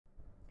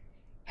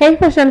Hey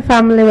fashion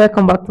family,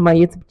 welcome back to my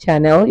YouTube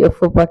channel. Your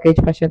full package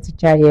fashion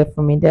teacher here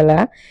from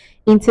Mandela.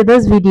 In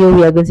today's video,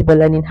 we are going to be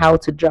learning how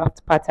to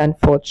draft pattern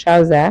for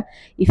trouser.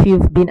 If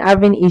you've been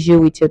having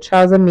issue with your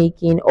trouser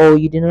making or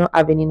you do not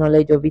have any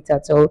knowledge of it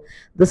at all,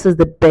 this is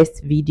the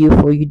best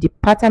video for you. The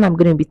pattern I'm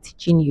going to be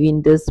teaching you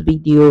in this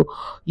video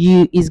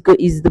is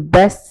the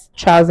best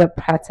trouser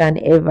pattern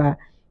ever.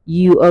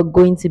 You are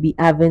going to be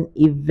having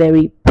a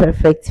very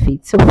perfect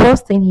fit. So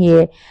first thing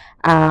here,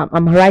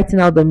 I'm writing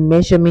out the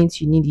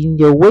measurements you need. You need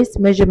your waist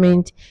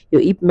measurement,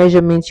 your hip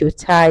measurement, your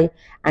thigh,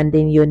 and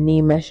then your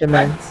knee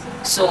measurement.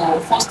 So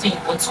first thing you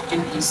want to do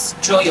is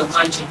draw your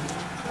margin.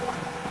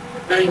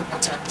 Very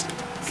important.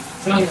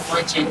 Draw your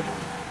margin.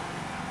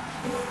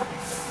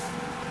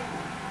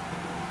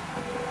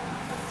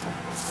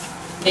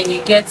 Then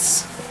you get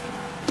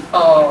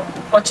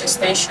crotch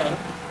extension.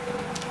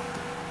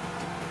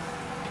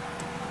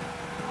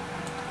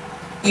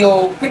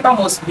 Your paper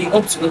must be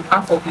up to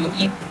half of your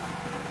hip.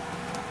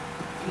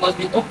 It must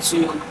be up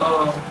to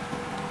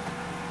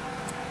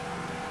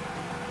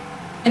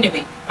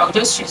anyway, I'll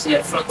just use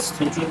the front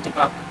to draw the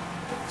back.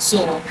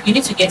 So you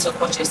need to get your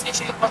crotch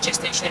extension. Your crotch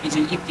extension is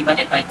your hip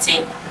divided by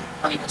 10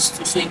 minus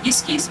 2. So in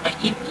this case, my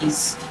hip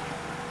is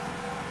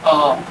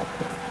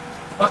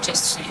crotch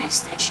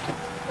extension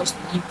equals to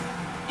hip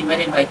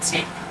divided by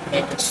 10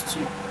 minus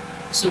 2.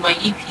 So my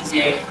hip is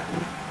hip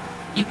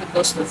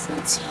equals to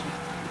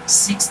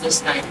 46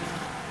 this time.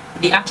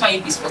 The actual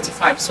hip is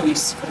 45, so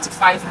it's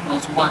 45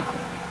 plus 1.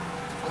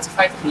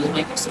 45 plus 1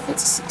 equals to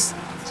 46.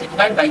 So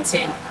divide by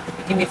 10, you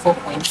give me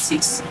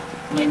 4.6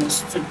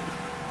 minus 2. You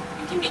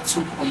give me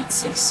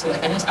 2.6. So I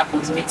can just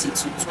approximate it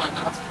to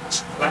 2.5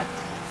 inch, right?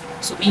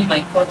 So meaning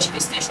my crotch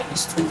extension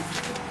is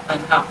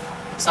 2.5.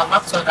 So I'm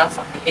up 2.5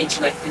 from the edge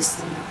like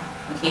this.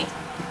 Okay.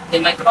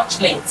 Then my crotch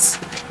length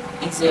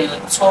is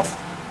 12.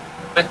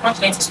 My crotch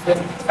length is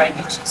 12.5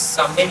 inches.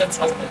 So I'm measure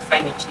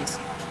 12.5 inches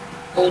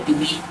all the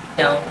way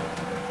down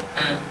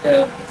and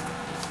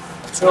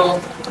draw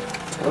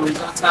the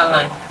horizontal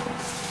line.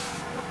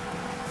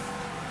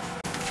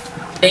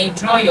 Then you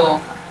draw your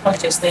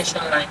crotch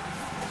extension line.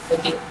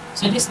 Okay,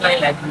 so this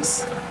line like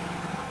this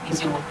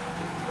is your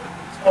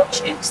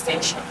crotch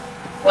extension,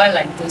 while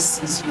like this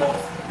is your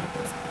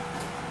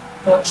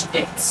crotch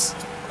depth.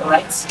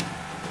 Alright.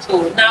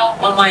 So now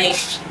on my,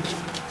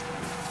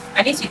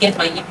 I need to get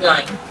my hip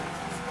line.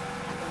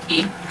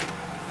 Okay.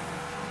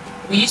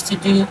 We used to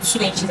do 2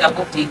 inches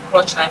above the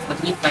crotch line for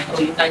the hip line,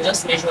 or you can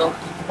just measure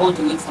all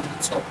the way from the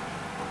top.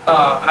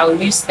 I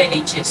will use 10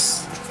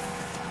 inches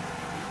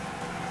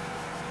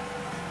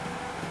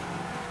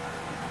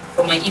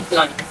for my hip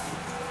line.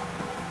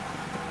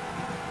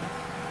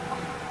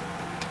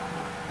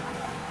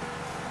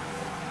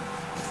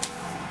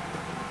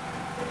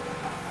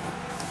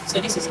 So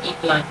this is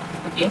hip line.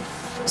 Okay.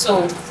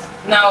 So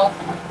now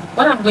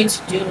what I'm going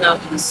to do now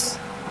is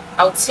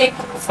I'll take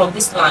from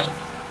this line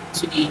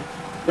to the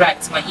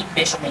right my hip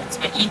measurement.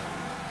 My hip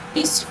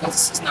is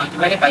 46 now,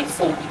 divided by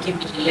 4 will give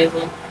me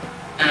 11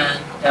 and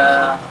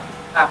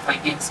half, I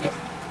guess. Yeah,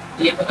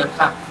 11 and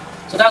half.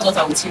 So that's what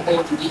I will take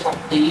all the way up.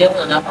 The 11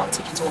 and half, I'll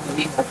take it all the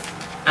way up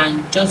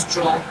and just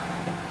draw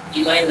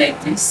a line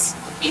like this.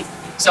 Okay,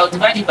 so I'll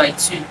divide it by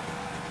 2.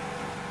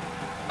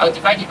 I'll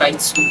divide it by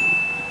 2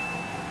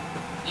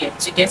 here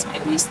to get my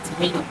waist, the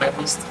mean of my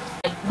waist.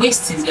 My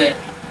waist is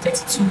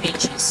 32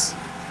 inches.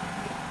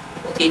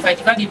 Okay, if I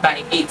divide it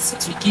by 8,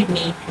 it will give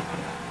me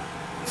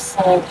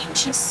 4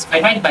 inches. If I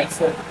divide it by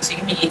 4, it will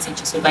give me 8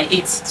 inches. So by 8,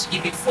 it will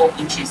give me 4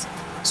 inches.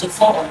 So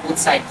 4 on both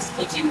sides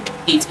gives you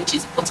 8, which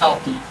is quarter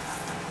of the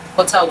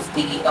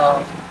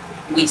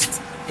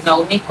waist. Then I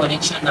will make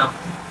connection now,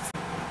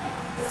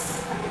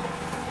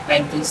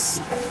 like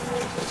this,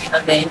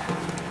 and then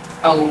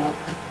I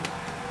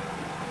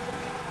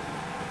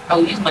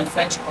will use my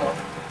French curve.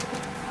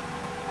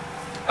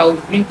 I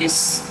will bring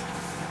this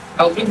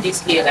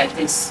here like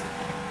this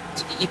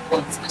to the hip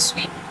point this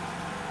way,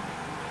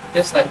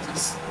 just like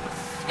this.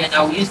 Then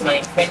I'll use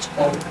my French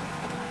curve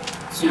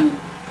to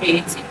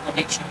create a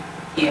connection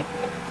here.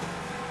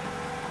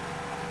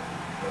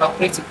 I'll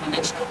create a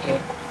connection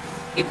here.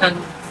 You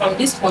can, from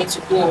this point,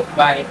 to go up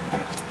by, I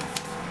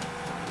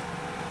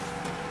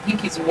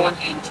think it's 1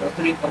 inch or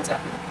 3/4.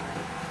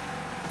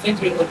 Between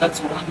 3/4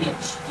 to 1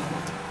 inch.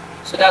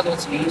 So that's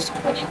what you use to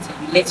connect it.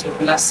 You let your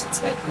ruler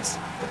sit like this.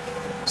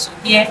 So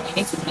here you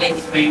need to blend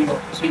it very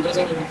well so it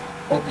doesn't look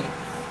ugly.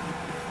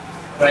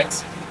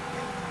 Right?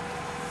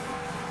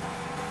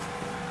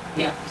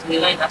 Yeah, so the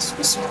line has to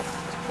be small.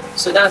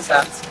 So that's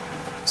that.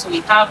 So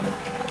we have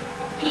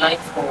the line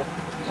for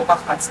the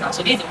upper part now.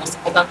 So this is the most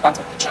important part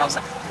of the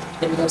trouser.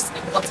 The most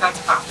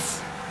important part.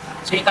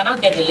 So you cannot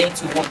get the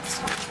length you want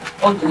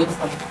all the way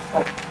from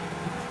up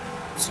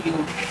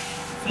to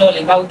floor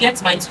level. I will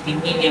get mine to the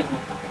knee level.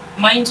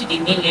 Mine to the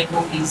knee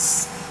level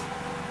is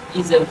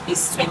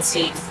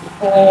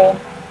 24,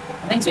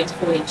 I think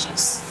 24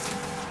 inches.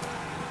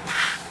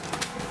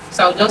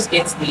 So I'll just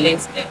get the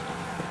length there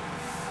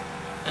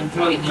and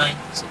draw a line.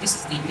 So this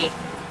is the knee,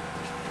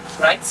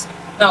 right?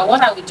 Now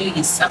what I will do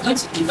is I'm going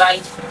to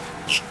divide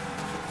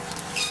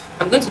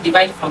I'm going to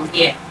divide from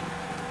here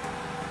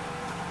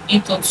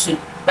into 2.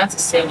 That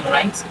is 7,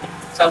 right?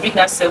 So I'll bring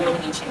that 7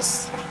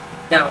 inches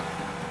down.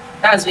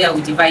 That's where I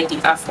will divide the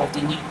half of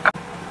the knee.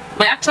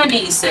 My actual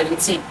knee is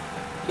 17.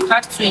 You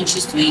add 2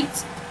 inches to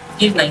it,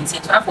 give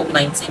 19. So half of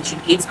 19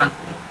 should be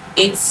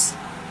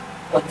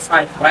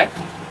 8.5, right?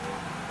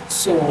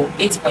 So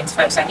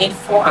 8.5. So I need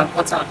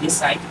 4¼ on this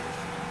side,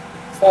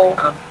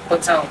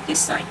 4¼ on this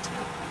side.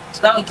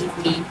 So that will give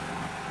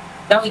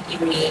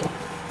me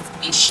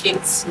a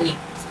shaped knee.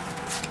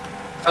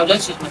 I'll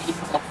just use my hip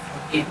cup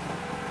from here.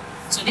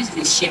 So this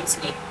is a shaped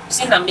knee.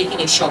 Since I'm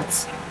making a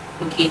short,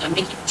 okay, I'm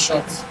making a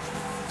short,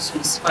 so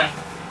it's fine.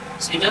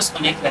 So you just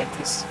connect like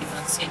this, you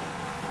can see.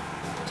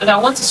 So now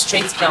I want it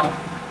straight down,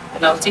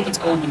 and I'll take it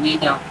all the way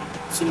down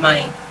to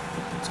my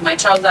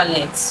trouser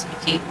length.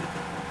 Okay,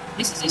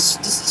 this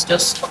is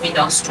just coming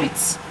down straight.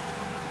 This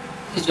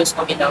is just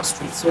coming down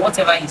straight. So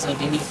whatever is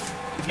underneath,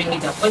 you bring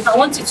it down. But if I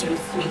want it to be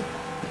free,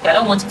 okay, I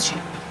don't want it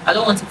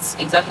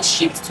exactly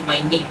shaped to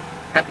my knee.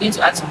 I'm going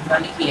to add some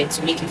value here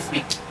to make it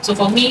free. So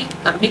for me,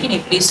 I'm making a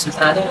play suit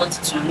and I don't want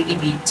it to really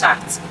be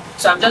tight.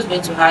 So I'm just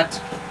going to add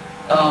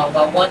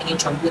about 1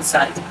 inch on both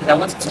sides because I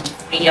want it to be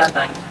freer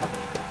than,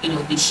 you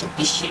know, the shaped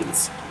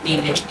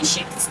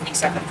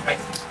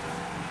circumference.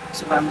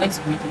 So I'm going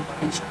to make the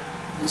connection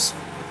this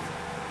way.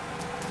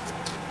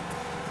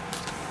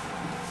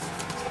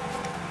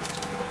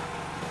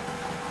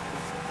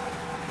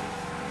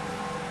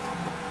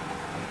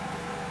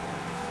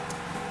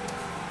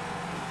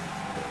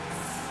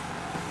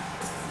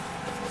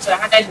 So I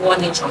added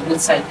 1 inch on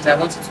both sides because I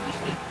want it to be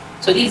free.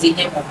 So this is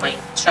the hem of my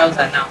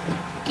trouser now.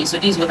 Okay, so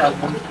this is what I'm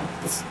working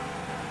with.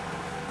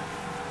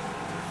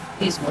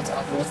 This is what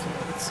I'm working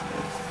with.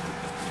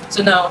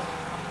 So now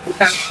you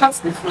can cut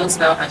the front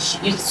now and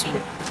use it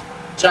to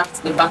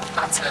draft the back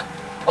pattern,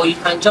 or you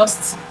can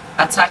just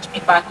attach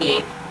paper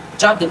here,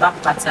 draft the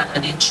back pattern,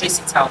 and then trace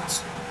it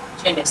out.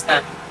 Do you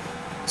understand?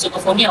 So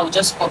for me, I will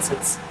just cut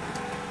it.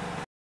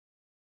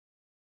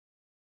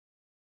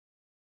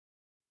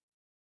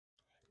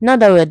 Now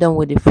that we're done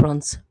with the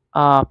front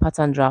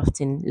pattern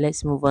drafting,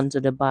 let's move on to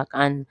the back.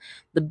 And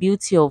the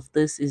beauty of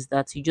this is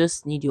that you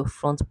just need your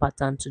front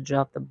pattern to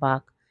draft the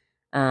back,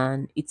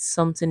 and it's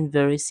something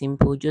very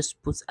simple.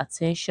 Just put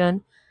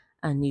attention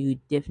and you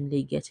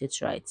definitely get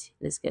it right.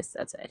 Let's get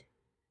started.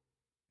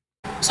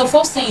 So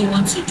first thing you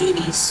want to do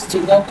is to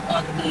work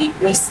on the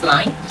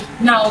waistline.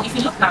 Now if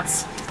you look at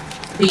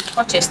the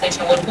crotch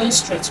extension, we're going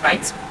straight,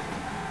 right?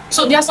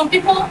 So there are some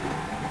people's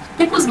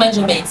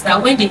measurements that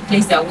when they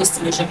place their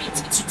waist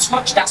measurement, it's to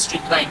touch that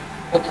straight line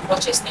of the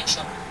crotch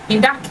extension.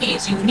 In that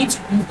case, you need to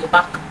move the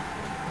back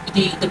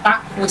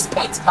waist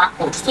point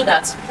backward so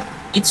that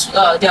it's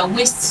their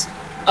waist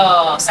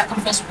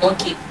circumference won't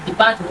keep, the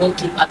band won't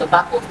keep at the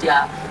back of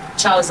their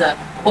trouser.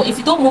 But if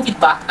you don't move it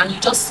back and you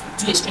just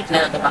do a straight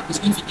line at the back, it's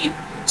going to give.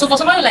 So for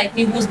somebody like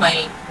me who's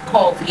my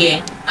curve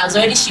here has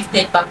already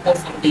shifted backward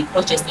from the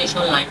crotch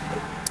extension line,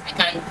 I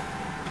can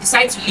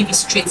decide to leave it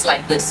straight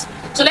like this.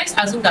 So let's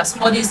assume that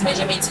somebody's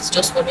measurement is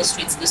just coming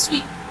straight this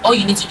way. All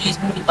you need to do is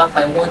move it back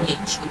by 1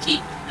 inch, okay,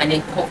 and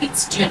then curve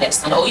it. Do you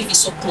understand? Or if it's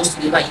so close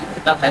to the line, you move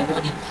it back by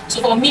 1 inch.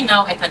 So for me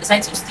now, I can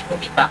decide to still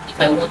move it back if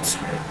I want to,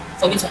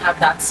 for me to have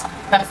that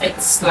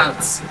perfect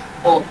slant.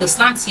 But the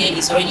slant here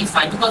is already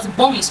fine because the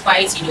bum is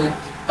quite, you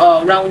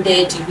know,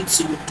 rounded. You need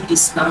to do the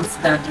slant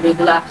than the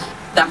regular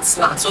that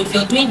slant. So if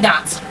you're doing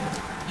that,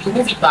 you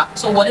move it back.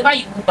 So whatever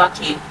you move back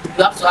here,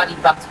 you have to add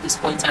it back to this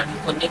point and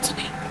reconnect to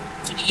the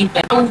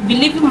implant. I will be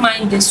leaving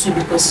mine this way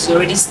because it's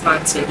already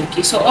slanted.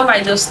 Okay, so all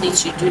I just need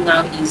to do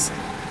now is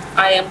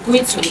I am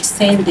going to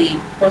extend the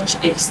crotch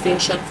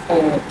extension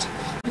forward.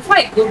 Before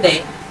I go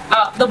there,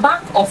 the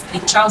back of the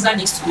trouser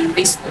needs to be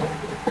raised up.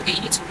 Okay,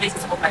 you need to raise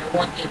it up by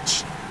 1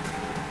 inch.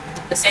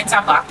 The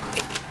center back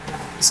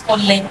is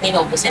called lengthening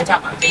of the center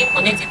back. Then you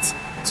connect it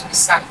to the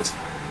side,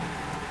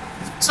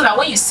 so that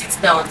when you sit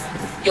down,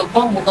 your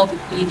bum will not be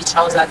pulling the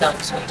trouser down.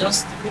 So you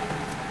just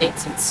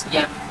connect it.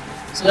 Yeah.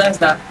 So that's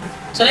that.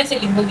 So let's say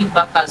you move it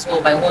back as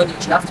well by 1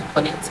 inch. You have to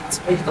connect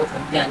it, raise it up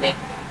from there, and then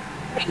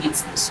bring it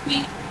this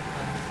way.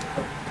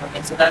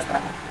 Okay, so that's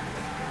that.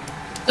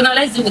 So now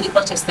let's deal with the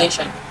crotch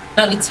extension.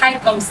 Now the thigh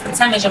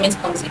measurement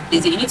comes in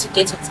place. You need to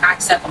get your thigh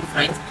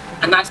circumference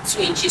and add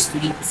 2 inches to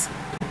it.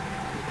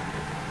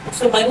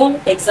 So my own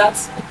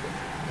exact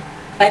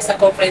thigh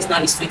circumference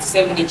now is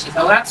 27 inches.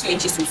 I'll add 2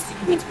 inches to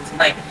still be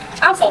 29.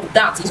 Half of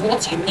that is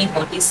what you need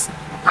on this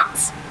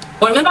part.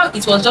 But remember,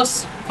 it was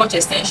just crotch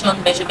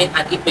extension measurement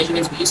and hip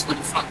measurements we used for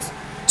the front.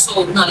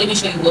 So now let me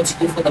show you what to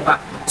do for the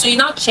back. So you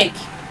now check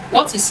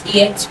what is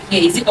here to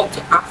here. Is it up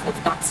to half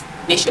of that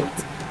measurement?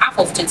 Half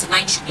of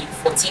 29 should be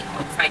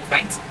 14.5,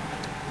 right?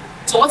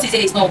 So what is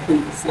here is not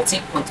good,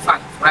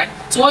 14.5, right?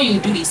 So what you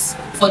do is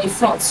for the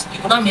front,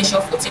 you will now measure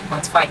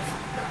 14.5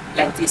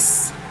 like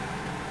this.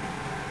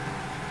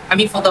 I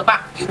mean for the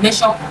back, you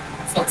measure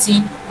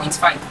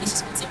 14.5. This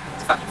is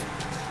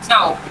 14.5.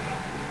 Now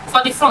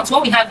for the front,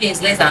 what we have here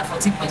is less than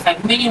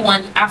 14.5, remaining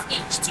 1/2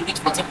 inch to reach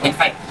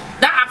 14.5.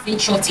 That half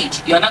inch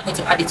shortage, you are not going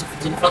to add it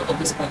to the front of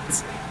this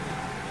point.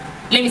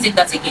 Let me take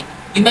that again.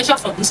 You measure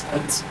from this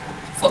point,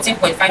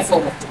 14.5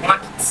 forward.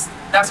 Mark it.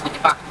 That's for the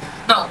back.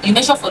 Now you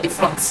measure for the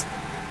front.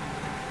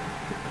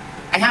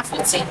 I have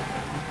 14.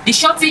 The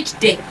shortage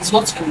there is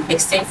what you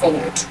extend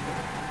forward.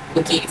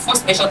 Okay, you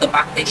first measure the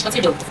back, then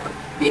shortage of the front,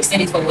 you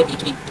extend it forward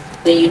again.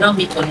 Then you now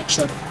make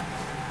connection.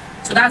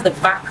 So that's the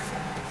back.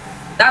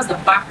 That's the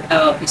back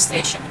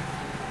extension.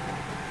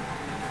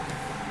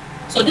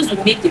 So this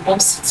will make the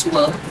bump sit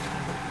well.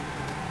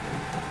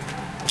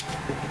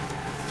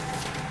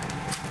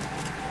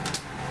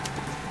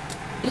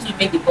 This will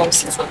make the bump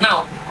sit well.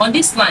 Now on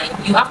this line,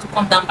 you have to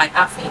come down by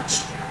 ½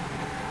 inch.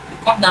 You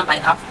come down by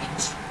 ½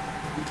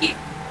 inch. Okay,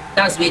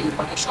 that's where the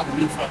connection will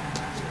be from.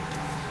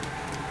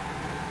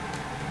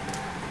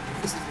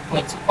 This is the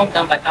point. You come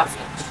down by ½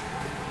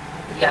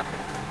 inch. Yeah.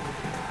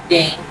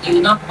 Then you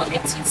will now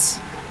connect it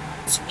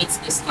to meet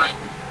this line.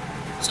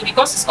 So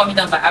because it's coming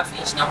down by ½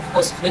 inch now, of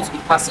course it's going to be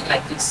passing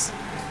like this.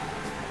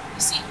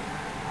 You see,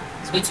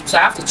 it's going to. So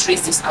I have to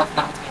trace this out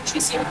now by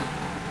tracing it.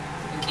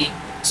 Okay.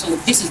 So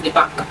this is the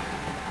back.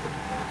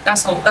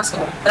 That's all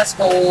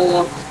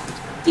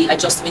the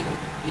adjustment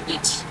you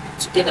need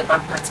to get the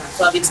back pattern.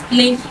 So I've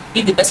explained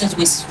if the person's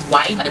waist is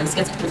wide and it's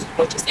getting close to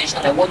crotch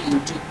extension, like what you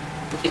do.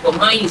 Okay, but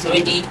mine is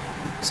already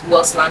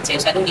well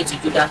slanted, so I don't need to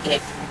do that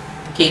here.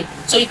 Okay,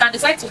 so you can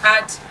decide to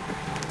add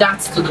that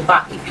to the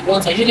back if you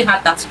want. I usually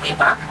add that to my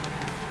back.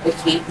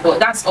 Okay, but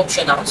that's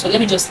optional. So let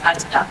me just add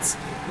that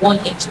 1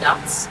 inch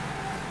that.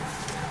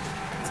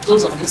 It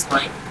goes on this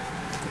line.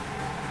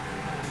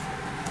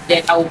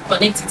 Then I will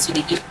connect it to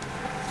the hip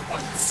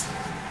points.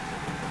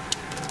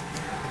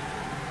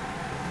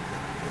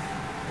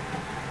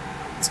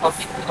 It's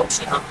completely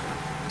optional.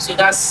 So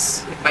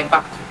that's my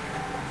back.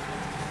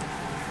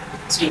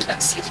 So you can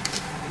see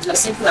it's as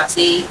simple as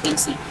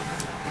ABC.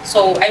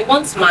 So I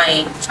want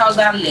my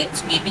trouser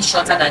length to be a bit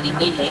shorter than the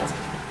knee length,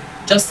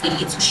 just a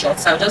little short.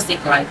 So I'll just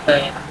take like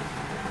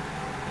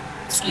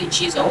 2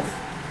 inches off.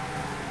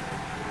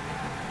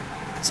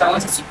 So I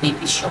want it to be a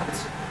bit short,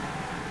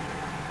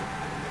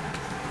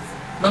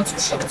 not too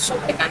short. So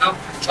I can now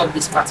chop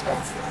this part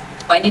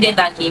off. But I needed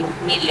that knee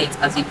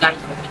length as a guide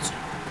for me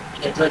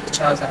to draw the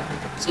trouser.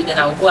 So then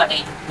I'll go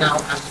ahead now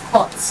and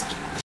cut.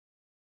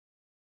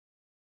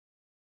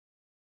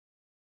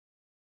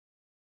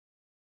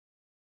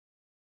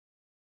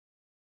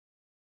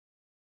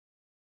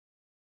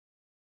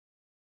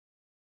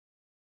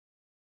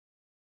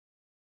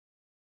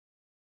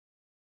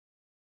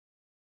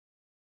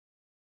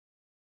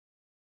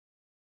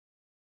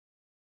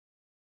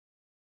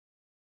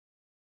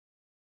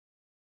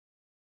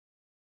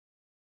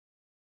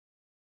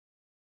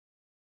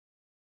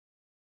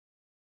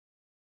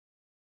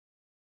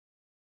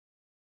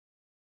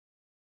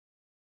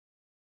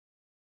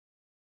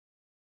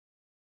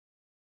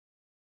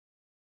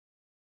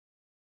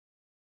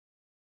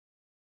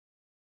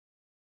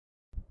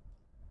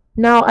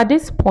 Now at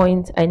this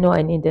point, I know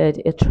I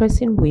needed a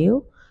tracing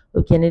wheel.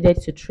 Okay, I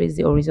needed to trace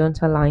the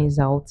horizontal lines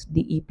out,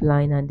 the hip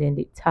line, and then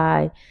the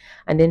thigh,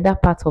 and then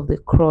that part of the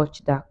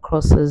crotch that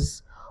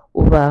crosses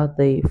over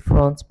the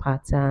front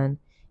pattern.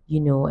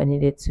 I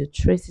needed to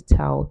trace it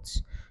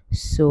out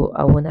so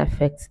I won't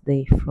affect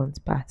the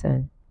front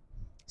pattern.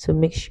 So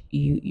make sure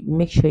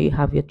you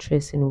have your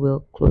tracing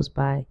wheel close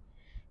by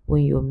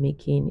when you're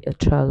making a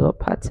trouser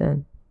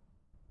pattern.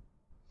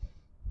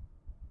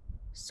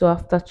 So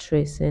after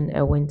tracing,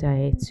 I went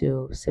ahead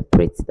to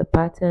separate the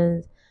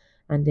patterns,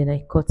 and then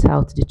I cut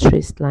out the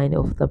traced line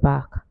of the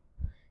back.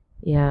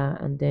 Yeah,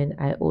 and then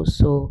I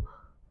also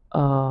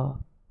uh,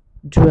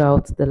 drew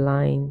out the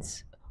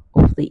lines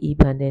of the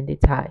hip and then the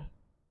thigh.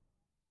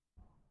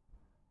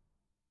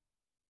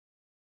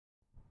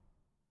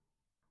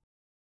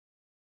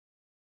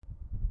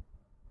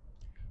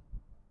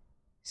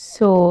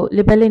 So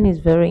labeling is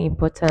very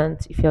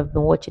important. If you have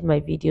been watching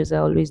my videos, I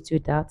always do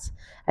that.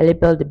 I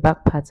label the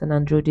back pattern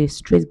and drew the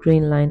straight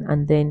green line,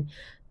 and then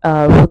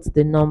wrote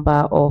the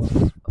number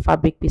of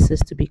fabric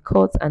pieces to be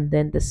cut, and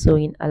then the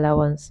sewing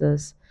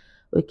allowances.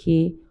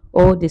 Okay,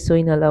 all the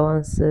sewing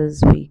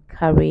allowances we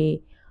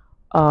carry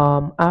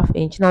 ½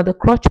 inch. Now the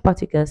crotch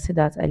part, you can see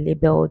that I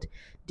labeled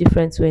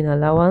different sewing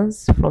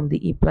allowance. From the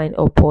hip line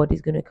upward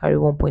is going to carry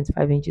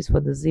 1.5 inches for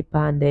the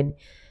zipper, and then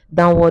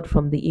downward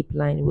from the hip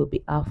line will be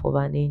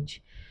 ½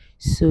 inch.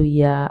 So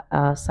yeah,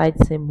 side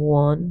seam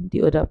 1,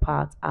 the other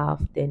part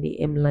half, then the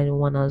hem line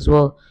 1 as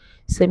well.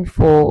 Same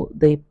for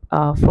the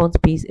front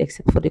piece,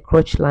 except for the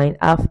crotch line,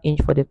 ½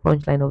 inch for the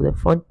crotch line of the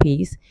front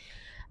piece,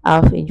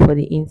 ½ inch for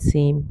the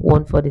inseam,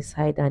 1 for the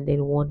side, and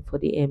then 1 for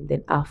the hem,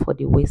 then half for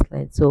the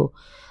waistline. So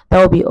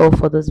that will be all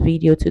for this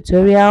video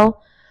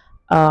tutorial.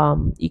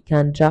 You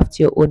can draft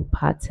your own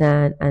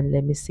pattern and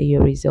let me see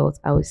your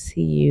results. I will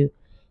see you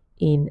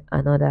in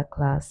another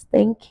class.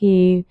 Thank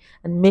you,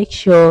 and make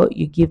sure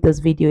you give this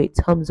video a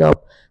thumbs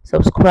up,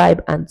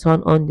 subscribe, and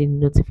turn on the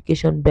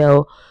notification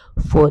bell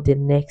for the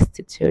next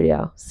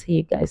tutorial. See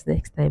you guys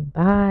next time.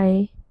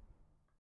 Bye.